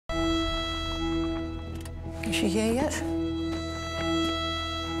Is she here yet?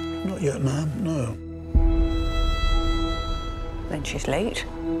 Not yet, ma'am, no. Then she's late.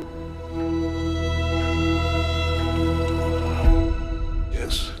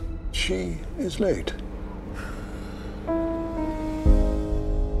 Yes, she is late.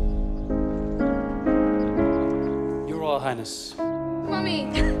 Your Royal Highness.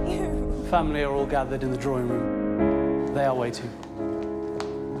 Mummy! Family are all gathered in the drawing room. They are waiting.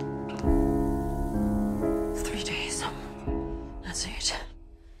 3 days. That's it.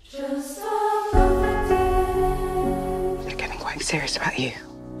 They're getting quite serious about you.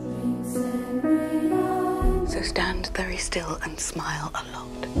 So stand very still and smile a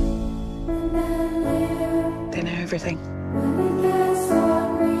lot. They know everything.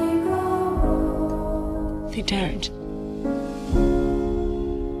 They don't.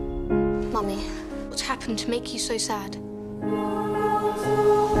 Mummy, what's happened to make you so sad?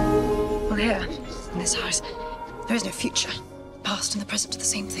 Well, here, in this house, there is no future. Past and the present are the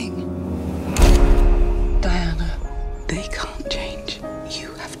same thing. Diana, they can't change.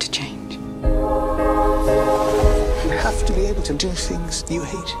 You have to change. You have to be able to do things you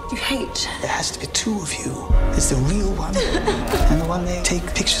hate. You hate? There has to be two of you. There's the real one and the one they take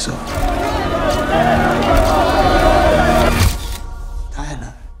pictures of.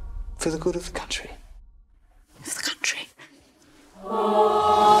 Diana, for the good of the country. For the country. You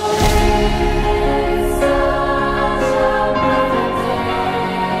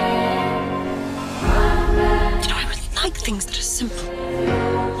know, I really like things that are simple,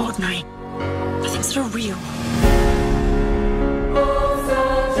 ordinary, the things that are real.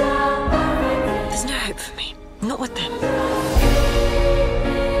 There's no hope for me. Not with them.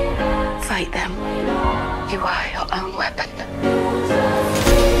 Fight them. You are your own weapon.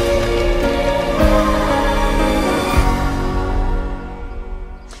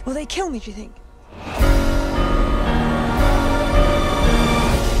 Will they kill me, do you think?